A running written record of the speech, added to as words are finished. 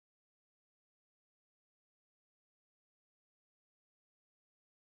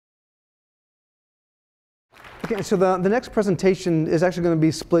Okay, so the next presentation is actually going to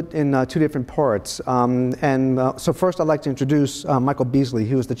be split in two different parts. So first I'd like to introduce Michael Beesley,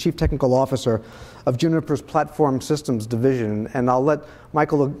 who is the Chief Technical Officer of Juniper's Platform Systems Division. And I'll let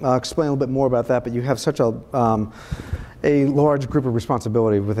Michael explain a little bit more about that, but you have such a large group of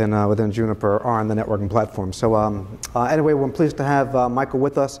responsibility within Juniper on the networking platform. So anyway, we're pleased to have Michael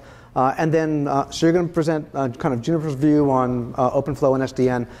with us. So you're going to present kind of Juniper's view on OpenFlow and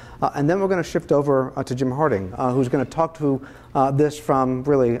SDN, and then we're going to shift over to Jim Harding, who's going to talk to this from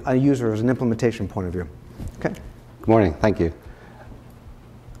really a user's and implementation point of view. Okay. Good morning. Thank you.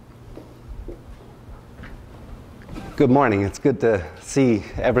 Good morning. It's good to see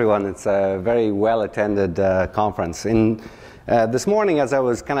everyone. It's a very well-attended conference. This morning, as I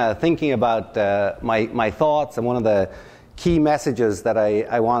was kind of thinking about my thoughts and one of the key messages that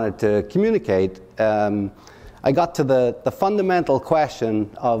I wanted to communicate, I got to the fundamental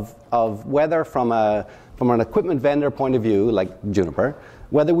question of whether from an equipment vendor point of view, like Juniper,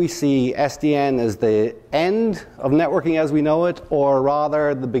 whether we see SDN as the end of networking as we know it, or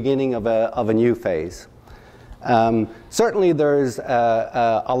rather the beginning of a new phase. Certainly there's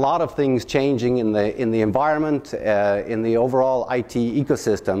a lot of things changing in the environment, in the overall IT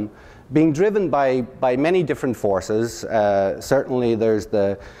ecosystem, being driven by many different forces. Certainly there's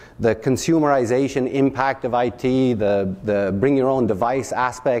the consumerization impact of IT, the bring your own device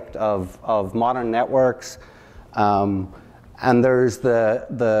aspect of modern networks, and there's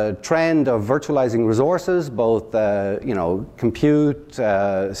the trend of virtualizing resources, both compute,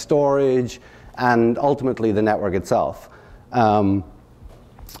 storage, and ultimately the network itself. Our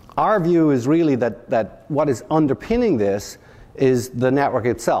view is really that what is underpinning this is the network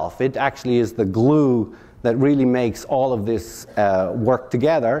itself. It actually is the glue that really makes all of this work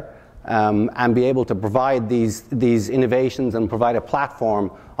together and be able to provide these innovations and provide a platform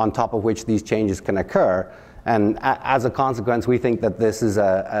on top of which these changes can occur. And as a consequence, we think that this is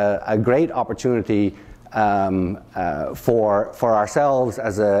a great opportunity for ourselves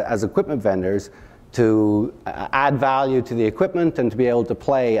as equipment vendors to add value to the equipment and to be able to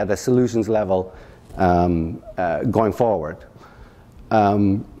play at a solutions level going forward.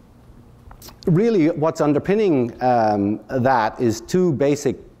 Really, what's underpinning that is two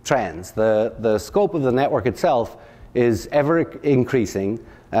basic trends. The scope of the network itself is ever increasing,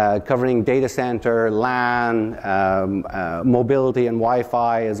 covering data center, LAN, mobility and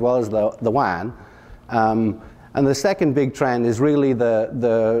Wi-Fi, as well as the WAN. And the second big trend is really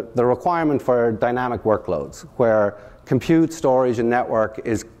the requirement for dynamic workloads, where compute, storage, and network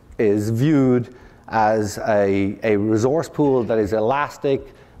is viewed as a resource pool that is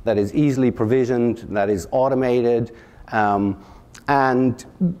elastic, that is easily provisioned, that is automated, and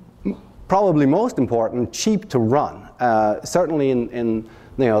probably most important, cheap to run. Certainly in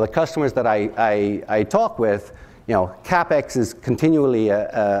the customers that I talk with, CapEx is continually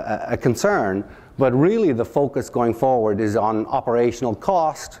a concern, but really the focus going forward is on operational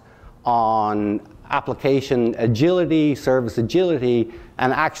cost, on application agility, service agility,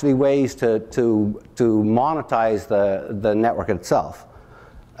 and actually ways to monetize the network itself.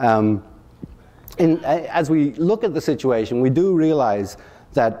 As we look at the situation, we do realize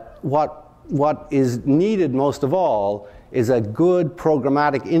that what is needed most of all is a good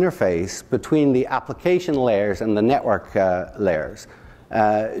programmatic interface between the application layers and the network layers.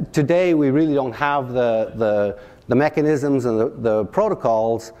 Today, we really don't have the mechanisms and the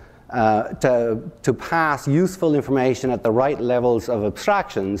protocols to pass useful information at the right levels of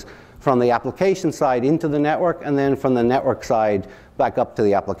abstractions from the application side into the network, and then from the network side back up to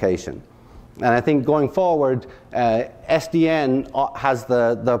the application. And I think going forward, SDN has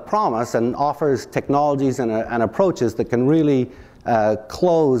the promise and offers technologies and approaches that can really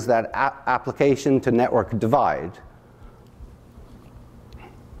close that application to network divide.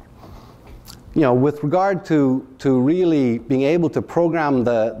 With regard to really being able to program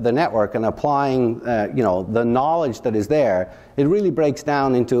the network and applying the knowledge that is there, it really breaks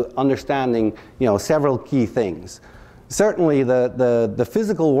down into understanding several key things. Certainly, the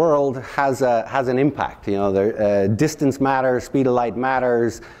physical world has an impact. Distance matters, speed of light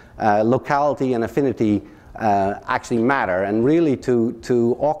matters, locality and affinity actually matter. And really,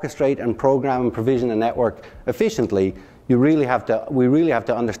 to orchestrate and program and provision a network efficiently, we really have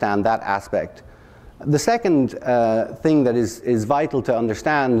to understand that aspect. The second thing that is vital to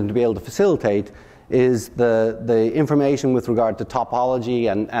understand and to be able to facilitate is the information with regard to topology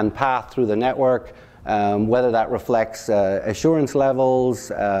and path through the network, whether that reflects assurance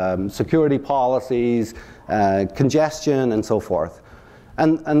levels, security policies, congestion, and so forth.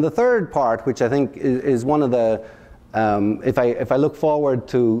 And the third part, which I think is one of the if I look forward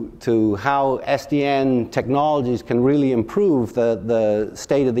to how SDN technologies can really improve the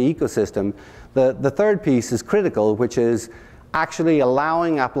state of the ecosystem, the third piece is critical, which is actually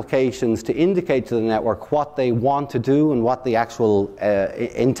allowing applications to indicate to the network what they want to do and what the actual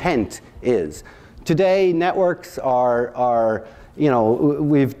intent is. Today, networks are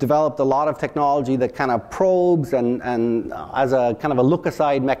we've developed a lot of technology that kind of probes and as a kind of a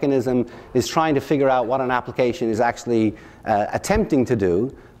look-aside mechanism is trying to figure out what an application is actually attempting to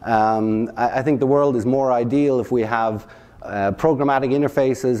do. I think the world is more ideal if we have programmatic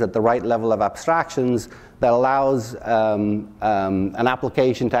interfaces at the right level of abstractions that allows an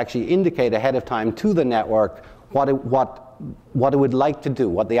application to actually indicate ahead of time to the network what it would like to do,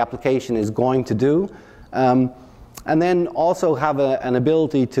 what the application is going to do. And then also have an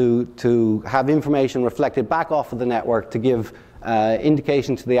ability to have information reflected back off of the network to give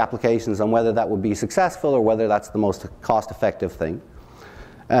indication to the applications on whether that would be successful or whether that's the most cost-effective thing.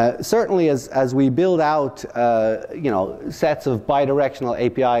 Certainly, as we build out sets of bidirectional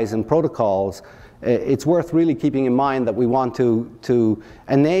APIs and protocols, it's worth really keeping in mind that we want to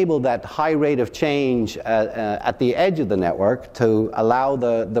enable that high rate of change at the edge of the network to allow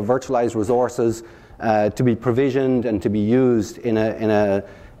the virtualized resources to be provisioned and to be used in a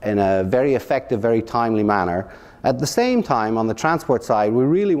very effective, very timely manner. At the same time, on the transport side, we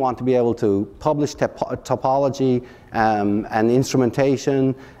really want to be able to publish topology and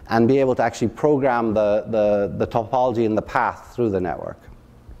instrumentation and be able to actually program the topology and the path through the network.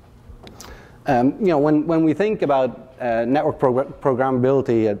 When we think about network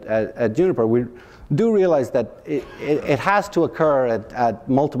programmability at Juniper, we do realize that it has to occur at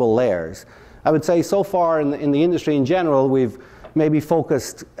multiple layers. I would say so far in the industry in general, we've maybe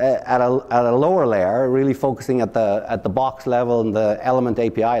focused at a lower layer, really focusing at the box level and the element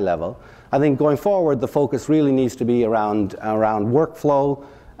API level. I think going forward, the focus really needs to be around workflow,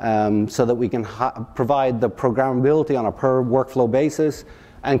 so that we can provide the programmability on a per workflow basis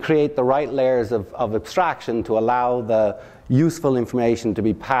and create the right layers of abstraction to allow the useful information to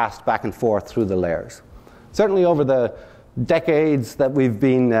be passed back and forth through the layers. Certainly over the decades that we've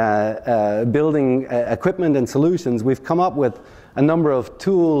been building equipment and solutions, we've come up with a number of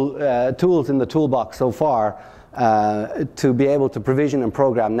tools in the toolbox so far to be able to provision and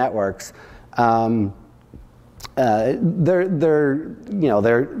program networks. They're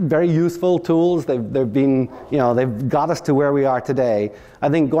very useful tools. They've got us to where we are today. I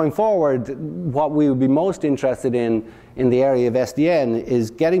think going forward, what we would be most interested in the area of SDN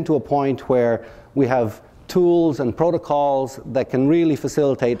is getting to a point where we have tools and protocols that can really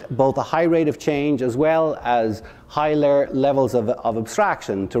facilitate both a high rate of change as well as high levels of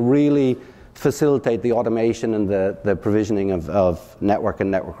abstraction to really facilitate the automation and the provisioning of network and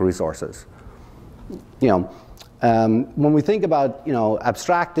network resources. When we think about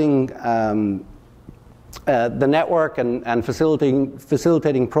abstracting the network and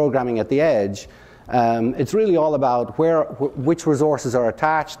facilitating programming at the edge, it's really all about which resources are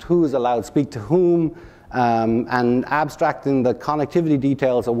attached, who is allowed to speak to whom, and abstracting the connectivity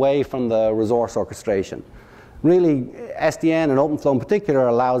details away from the resource orchestration. Really, SDN and OpenFlow in particular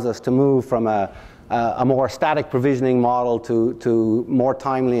allows us to move from a more static provisioning model to more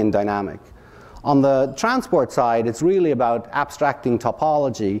timely and dynamic. On the transport side, it's really about abstracting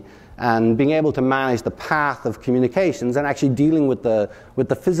topology and being able to manage the path of communications and actually dealing with the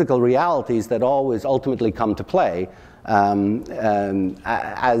physical realities that always ultimately come to play. As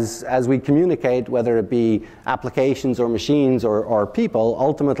we communicate, whether it be applications or machines or people,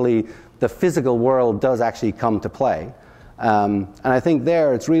 ultimately the physical world does actually come to play. And I think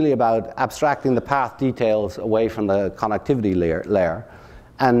there it's really about abstracting the path details away from the connectivity layer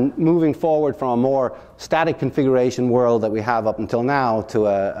and moving forward from a more static configuration world that we have up until now to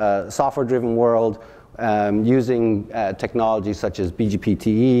a software-driven world using technologies such as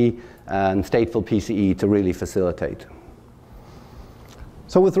BGP-TE and stateful PCE to really facilitate.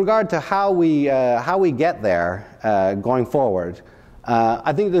 So with regard to how we get there going forward,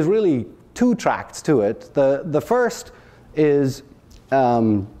 I think there's really two tracks to it. The first is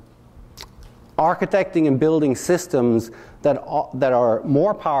architecting and building systems that are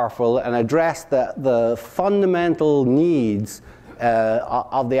more powerful and address the fundamental needs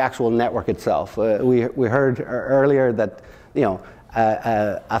of the actual network itself. We heard earlier that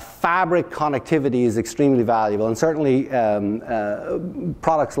a fabric connectivity is extremely valuable, and certainly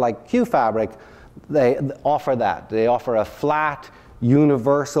products like QFabric, they offer that. They offer a flat,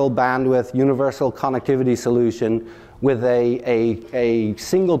 universal bandwidth, universal connectivity solution with a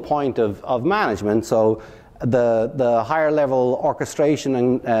single point of management. So the higher level orchestration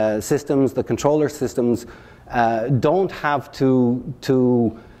and systems, the controller systems, don't have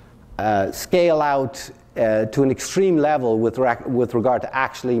to scale out to an extreme level with regard to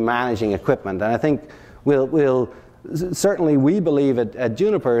actually managing equipment. And I think certainly we believe at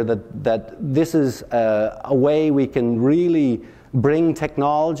Juniper that this is a way we can really bring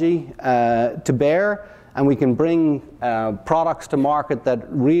technology to bear, and we can bring products to market that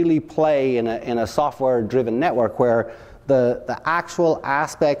really play in a software-driven network where the actual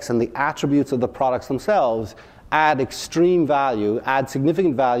aspects and the attributes of the products themselves add extreme value, add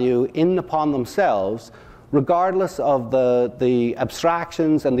significant value in and upon themselves, regardless of the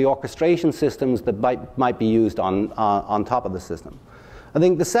abstractions and the orchestration systems that might be used on top of the system. I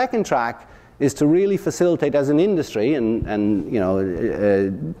think the second track is to really facilitate as an industry, and you know,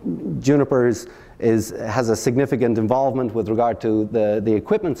 Juniper has a significant involvement with regard to the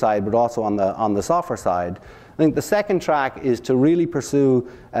equipment side, but also on the software side. I think the second track is to really pursue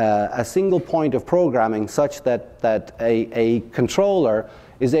a single point of programming such that a controller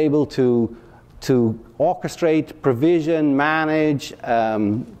is able to orchestrate, provision, manage,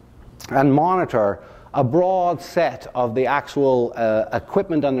 and monitor a broad set of the actual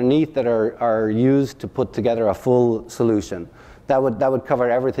equipment underneath that are used to put together a full solution. That would cover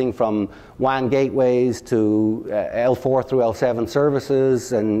everything from WAN gateways to L4 through L7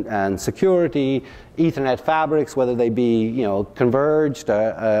 services and security, Ethernet fabrics, whether they be, you know, converged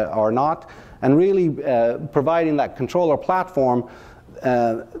or not, and really providing that controller platform,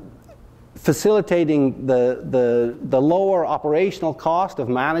 facilitating the lower operational cost of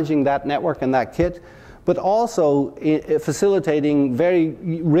managing that network and that kit, but also facilitating very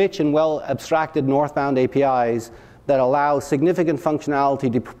rich and well abstracted northbound APIs that allow significant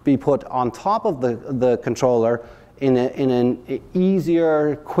functionality to be put on top of the controller in an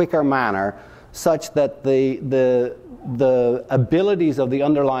easier, quicker manner, such that the abilities of the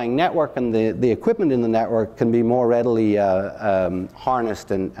underlying network and the equipment in the network can be more readily harnessed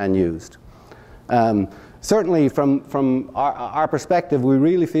and used. Certainly, from our perspective, we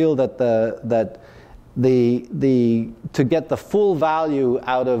really feel that to get the full value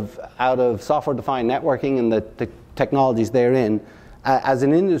out of software-defined networking and the technologies therein, as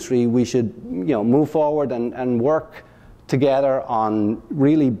an industry, we should, you know, move forward and work together on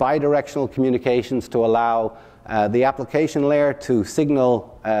really bidirectional communications to allow the application layer to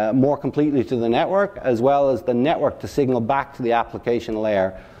signal more completely to the network, as well as the network to signal back to the application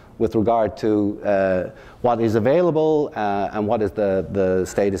layer with regard to what is available and what is the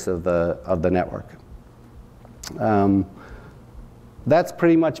status of the network. That's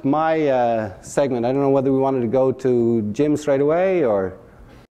pretty much my segment. I don't know whether we wanted to go to Jim straight away or.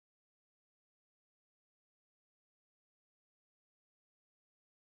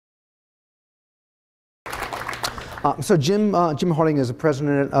 So Jim Harding is the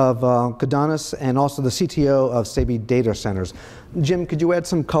president of Godanis and also the CTO of Sabi Data Centers. Jim, could you add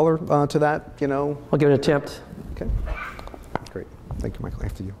some color to that? You know, I'll give it an attempt. Okay, great. Thank you, Michael.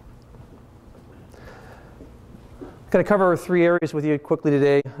 After you. I'm going to cover 3 areas with you quickly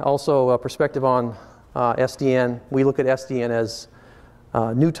today. Also, a perspective on SDN. We look at SDN as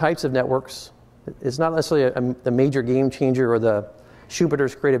new types of networks. It's not necessarily the major game changer or the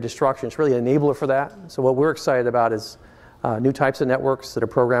Schumpeter's creative destruction. It's really an enabler for that. So what we're excited about is new types of networks that are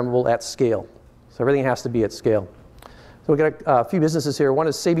programmable at scale. So everything has to be at scale. So we've got a few businesses here. One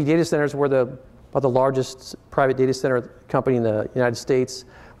is Sabi Data Centers. We're about the largest private data center company in the United States.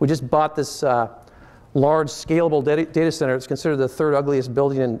 We just bought this large scalable data center. It's considered the 3rd ugliest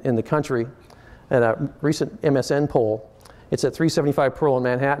building in the country at a recent MSN poll. It's at 375 Pearl in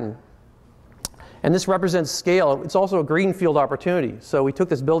Manhattan. And this represents scale. It's also a greenfield opportunity. So we took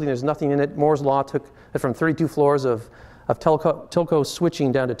this building, there's nothing in it. Moore's Law took it from 32 floors of telco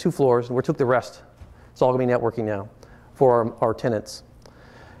switching down to 2 floors, and we took the rest. It's all going to be networking now for our tenants.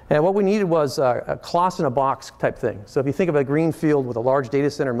 And what we needed was a class in a box type thing. So if you think of a greenfield with a large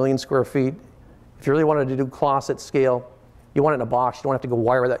data center, 1 million square feet, if you really wanted to do class at scale, you want it in a box. You don't have to go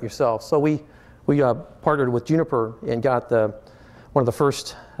wire that yourself. So we partnered with Juniper and got one of the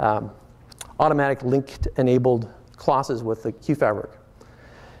first automatic link-enabled classes with the QFabric.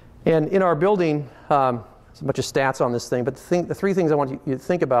 And in our building, there's a bunch of stats on this thing, but the 3 things I want you to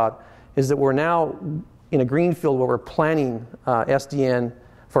think about is that we're now in a greenfield where we're planning SDN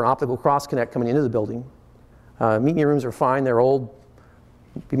for an optical cross-connect coming into the building. Meeting rooms are fine. They're old.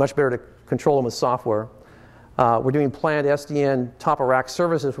 It'd be much better to control them with software. We're doing planned SDN top-of-rack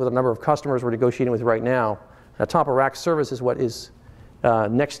services with a number of customers we're negotiating with right now. A top-of-rack service is what is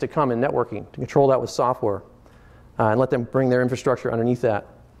next to come in networking, to control that with software and let them bring their infrastructure underneath that.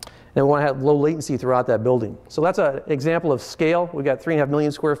 And we want to have low latency throughout that building. So that's an example of scale. We've got 3.5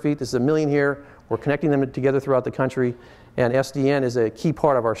 million square feet. This is 1 million here. We're connecting them together throughout the country. And SDN is a key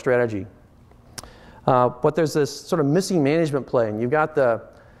part of our strategy. But there's this sort of missing management plane. You've got the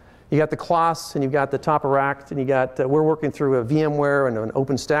CLOS, and you've got the top of rack, and we're working through a VMware and an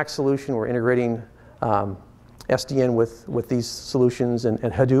OpenStack solution. We're integrating SDN with these solutions and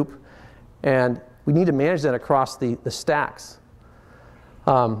Hadoop. And we need to manage that across the stacks.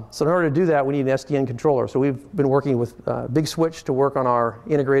 So in order to do that, we need an SDN controller. So we've been working with Big Switch to work on our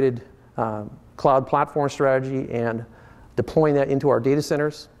integrated cloud platform strategy and deploying that into our data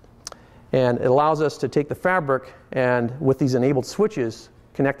centers. And it allows us to take the fabric and, with these enabled switches,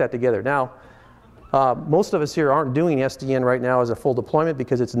 connect that together. Now, most of us here aren't doing SDN right now as a full deployment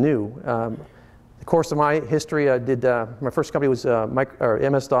because it's new. The course of my history, I did, my first company was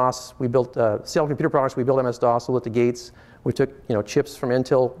MS-DOS. We built Sale Computer Products. We built MS-DOS, sold it to Gates. We took chips from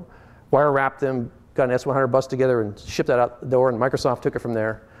Intel, wire wrapped them, got an S100 bus together, and shipped that out the door, and Microsoft took it from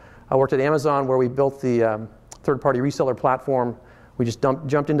there. I worked at Amazon, where we built the third-party reseller platform. We just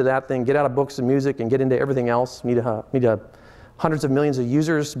jumped into that thing, get out of books and music, and get into everything else. We need hundreds of millions of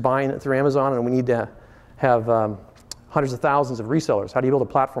users buying it through Amazon, and we need to have hundreds of thousands of resellers. How do you build a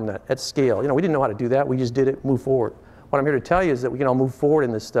platform that at scale? We didn't know how to do that. We just did it, move forward. What I'm here to tell you is that we can all move forward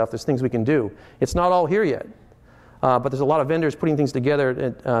in this stuff. There's things we can do. It's not all here yet, but there's a lot of vendors putting things together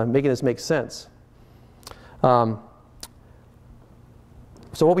and making this make sense. So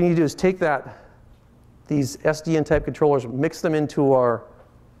what we need to do is take these SDN type controllers, mix them into our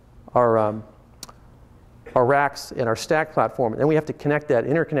racks and our stack platform, and then we have to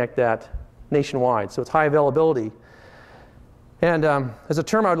interconnect that nationwide. So it's high availability. And as a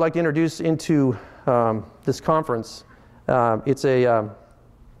term I would like to introduce into this conference, it's a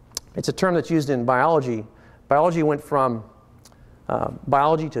term that's used in biology. Biology went from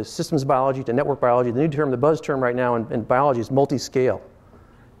biology to systems biology to network biology. The new term, the buzz term right now in biology is multi-scale.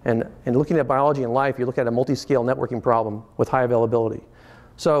 And looking at biology and life, you look at a multi-scale networking problem with high availability.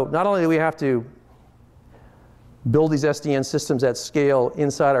 So not only do we have to build these SDN systems at scale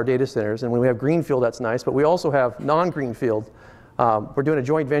inside our data centers, and when we have greenfield, that's nice, but we also have non-greenfield. We're doing a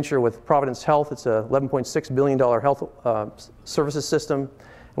joint venture with Providence Health. It's a $11.6 billion health services system.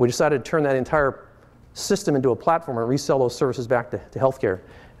 And we decided to turn that entire system into a platform and resell those services back to healthcare.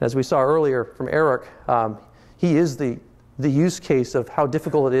 And as we saw earlier from Eric, he is the use case of how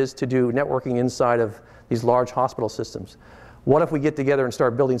difficult it is to do networking inside of these large hospital systems. What if we get together and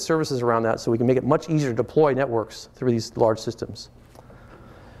start building services around that so we can make it much easier to deploy networks through these large systems?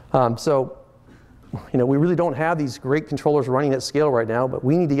 We really don't have these great controllers running at scale right now, but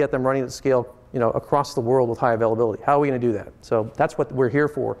we need to get them running at scale across the world with high availability. How are we going to do that? So that's what we're here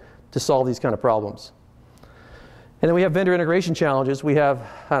for, to solve these kind of problems. And then we have vendor integration challenges. We have,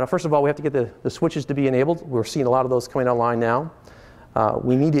 first of all, we have to get the switches to be enabled. We're seeing a lot of those coming online now.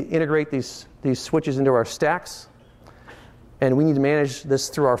 We need to integrate these switches into our stacks, and we need to manage this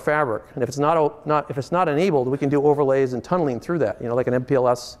through our fabric. And if it's not enabled, we can do overlays and tunneling through that. Like an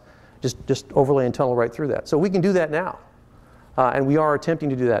MPLS, just overlay and tunnel right through that. So we can do that now, and we are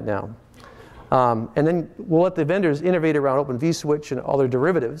attempting to do that now. And then we'll let the vendors innovate around Open vSwitch and other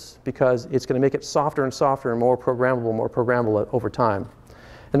derivatives, because it's going to make it softer and softer and more programmable over time.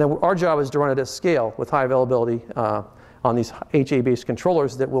 And then our job is to run it at scale with high availability on these HA-based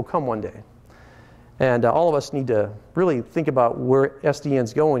controllers that will come one day. And all of us need to really think about where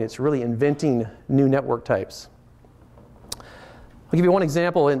SDN's going. It's really inventing new network types. I'll give you one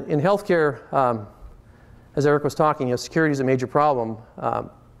example. In healthcare, as Eric was talking, security is a major problem.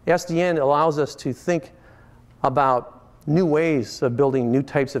 SDN allows us to think about new ways of building new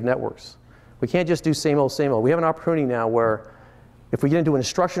types of networks. We can't just do same old, same old. We have an opportunity now where if we get into an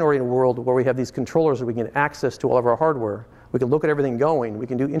instruction-oriented world where we have these controllers that we can access to all of our hardware, we can look at everything going. We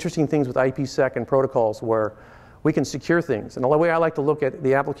can do interesting things with IPsec and protocols where we can secure things. And the way I like to look at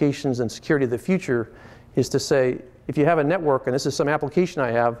the applications and security of the future is to say, if you have a network and this is some application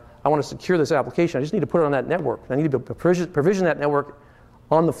I have, I want to secure this application. I just need to put it on that network. I need to provision that network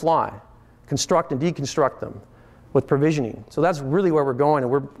on the fly, construct and deconstruct them with provisioning. So that's really where we're going,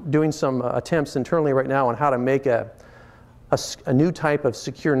 and we're doing some attempts internally right now on how to make a new type of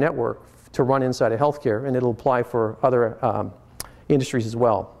secure network to run inside of healthcare, and it'll apply for other industries as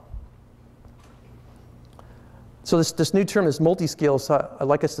well. So this new term is multi-scale, so I'd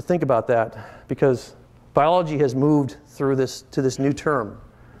like us to think about that, because biology has moved through to this new term.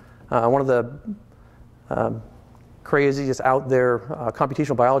 One of the craziest out there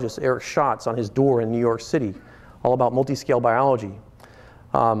computational biologist, Eric Schatz, on his door in New York City, all about multi-scale biology.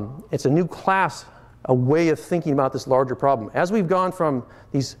 It's a new class, a way of thinking about this larger problem. As we've gone from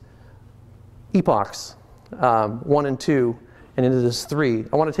these epochs, 1 and 2, and into this 3.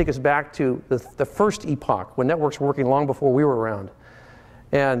 I want to take us back to the first epoch, when networks were working long before we were around.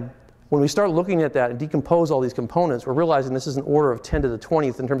 And when we start looking at that and decompose all these components, we're realizing this is an order of 10 to the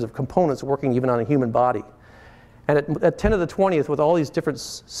 20th in terms of components working even on a human body. And at 10 to the 20th, with all these different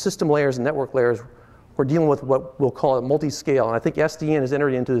system layers and network layers, we're dealing with what we'll call it multi-scale. And I think SDN has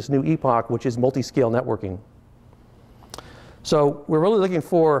entered into this new epoch, which is multi-scale networking. So we're really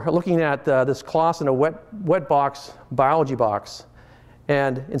looking at this class in a wet box, biology box.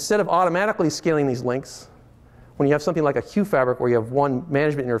 And instead of automatically scaling these links, when you have something like a Q fabric where you have one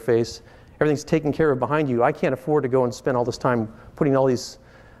management interface, everything's taken care of behind you, I can't afford to go and spend all this time putting all these,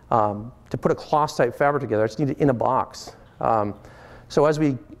 to put a class type fabric together. I just need it in a box. So as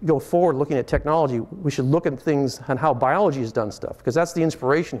we go forward looking at technology, we should look at things on how biology has done stuff, because that's the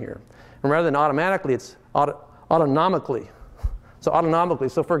inspiration here. And rather than automatically, it's autonomically. So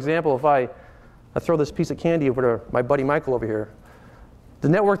autonomically, so for example, if I throw this piece of candy over to my buddy Michael over here, the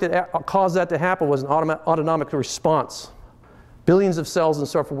network that caused that to happen was an autonomic response. Billions of cells and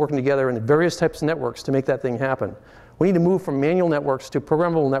stuff are working together in various types of networks to make that thing happen. We need to move from manual networks to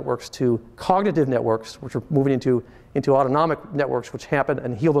programmable networks to cognitive networks, which are moving into autonomic networks, which happen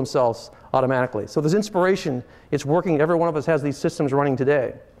and heal themselves automatically. So there's inspiration. It's working. Every one of us has these systems running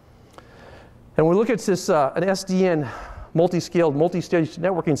today. And when we look at this, an SDN multi-scaled, multi-stage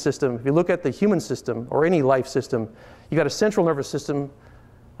networking system, if you look at the human system or any life system, you've got a central nervous system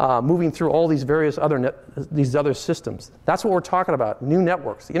moving through all these various other systems. That's what we're talking about, new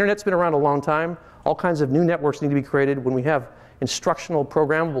networks. The internet's been around a long time. All kinds of new networks need to be created. When we have instructional,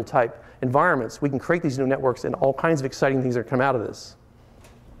 programmable type environments, we can create these new networks, and all kinds of exciting things are come out of this.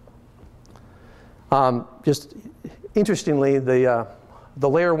 Just interestingly, the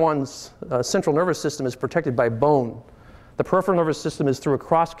layer 1's central nervous system is protected by bone. The peripheral nervous system is through a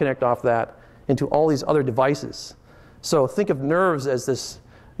cross connect off that into all these other devices. So think of nerves as this,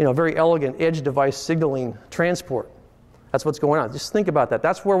 very elegant edge device signaling transport. That's what's going on. Just think about that.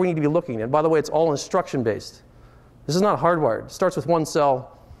 That's where we need to be looking. And by the way, it's all instruction based. This is not hardwired. It starts with one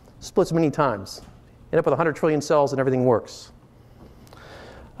cell, splits many times. End up with 100 trillion cells and everything works.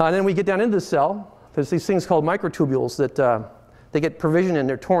 And then we get down into the cell. There's these things called microtubules that they get provisioned and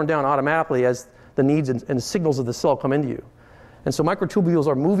they're torn down automatically as the needs and signals of the cell come into you. And so microtubules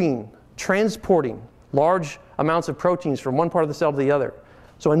are moving, transporting large amounts of proteins from one part of the cell to the other.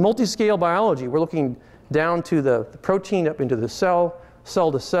 So in multi-scale biology, we're looking down to the protein up into the cell,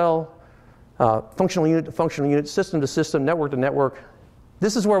 cell to cell, functional unit to functional unit, system to system, network to network.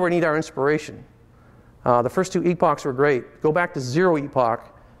 This is where we need our inspiration. The first 2 epochs were great. Go back to 0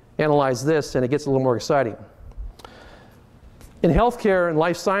 epoch, analyze this, and it gets a little more exciting. In healthcare and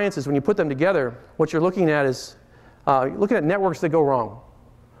life sciences, when you put them together, what you're looking at is looking at networks that go wrong.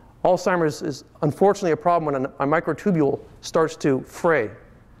 Alzheimer's is unfortunately a problem when a microtubule starts to fray,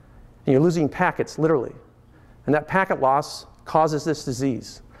 and you're losing packets, literally. And that packet loss causes this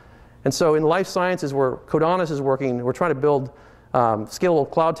disease. And so in life sciences, where Codanis is working, we're trying to build scalable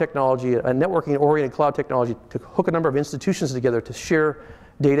cloud technology, a networking-oriented cloud technology to hook a number of institutions together to share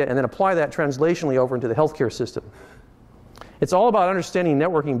data and then apply that translationally over into the healthcare system. It's all about understanding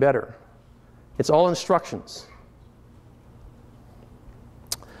networking better. It's all instructions.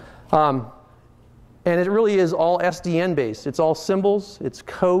 And it really is all SDN based. It's all symbols, it's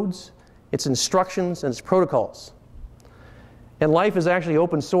codes, it's instructions, and it's protocols. And life is actually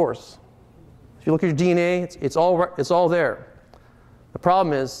open source. If you look at your DNA, it's all there. The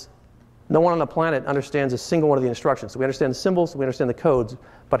problem is no one on the planet understands a single one of the instructions. So we understand the symbols, we understand the codes,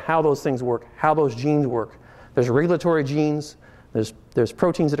 but how those things work, how those genes work. There's regulatory genes, there's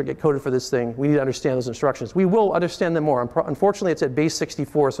proteins that get coded for this thing. We need to understand those instructions. We will understand them more. Unfortunately, it's at base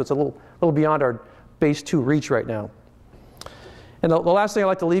 64, so it's a little beyond our base 2 reach right now. And the last thing I'd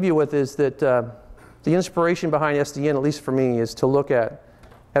like to leave you with is that the inspiration behind SDN, at least for me, is to look at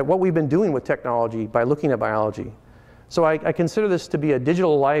what we've been doing with technology by looking at biology. So I consider this to be a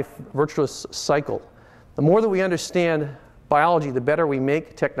digital life virtuous cycle. The more that we understand biology, the better we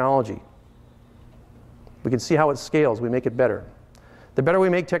make technology. We can see how it scales. We make it better. The better we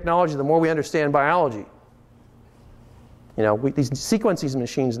make technology, the more we understand biology. These sequencing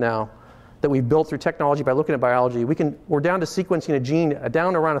machines now that we've built through technology by looking at biology, we're down to sequencing a gene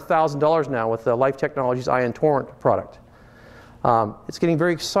down around $1,000 now with the Life Technologies Ion Torrent product. It's getting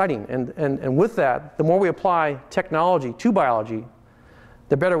very exciting, and with that, the more we apply technology to biology,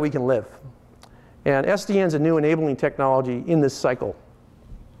 the better we can live. And SDN is a new enabling technology in this cycle.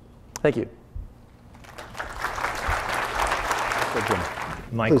 Thank you.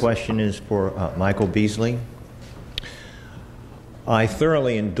 My question is for Michael Beesley. I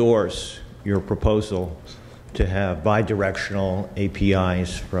thoroughly endorse your proposal to have bidirectional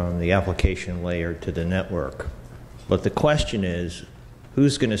APIs from the application layer to the network. But the question is,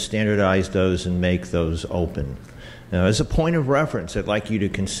 who's going to standardize those and make those open? Now, as a point of reference, I'd like you to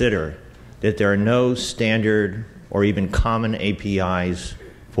consider that there are no standard or even common APIs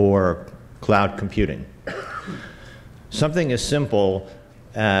for cloud computing. Something as simple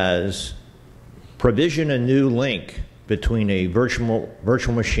as provision a new link between a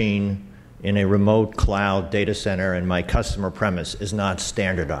virtual machine in a remote cloud data center and my customer premise is not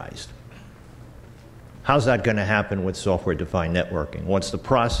standardized. How's that going to happen with software-defined networking? What's the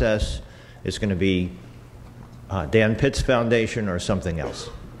process? It's going to be Dan Pitt's foundation or something else?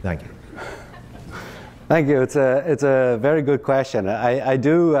 Thank you. Thank you. It's a very good question. I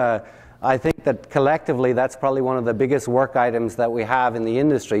think that collectively that's probably one of the biggest work items that we have in the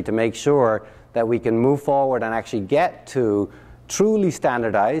industry to make sure that we can move forward and actually get to truly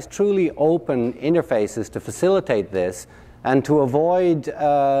standardized, truly open interfaces to facilitate this and to avoid,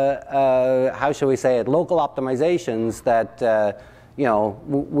 how shall we say it, local optimizations that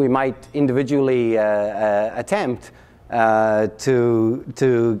we might individually attempt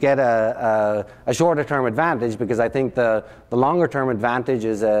to get a shorter term advantage, because I think the longer term advantage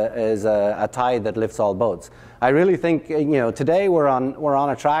is a tide that lifts all boats. I really think today we're on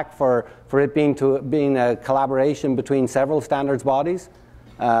a track for it being a collaboration between several standards bodies,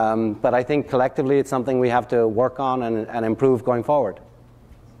 but I think collectively it's something we have to work on and improve going forward.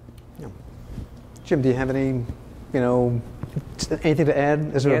 Yeah. Jim, do you have any anything to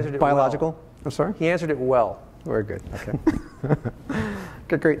add? Is it biological? Well. I'm sorry? He answered it well. Very good. Okay.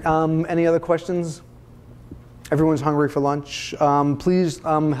 Okay, great. Any other questions? Everyone's hungry for lunch. Please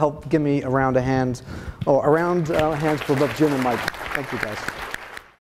help give me a round of hands. Oh, a round of hands for both Jim and Mike. Thank you, guys.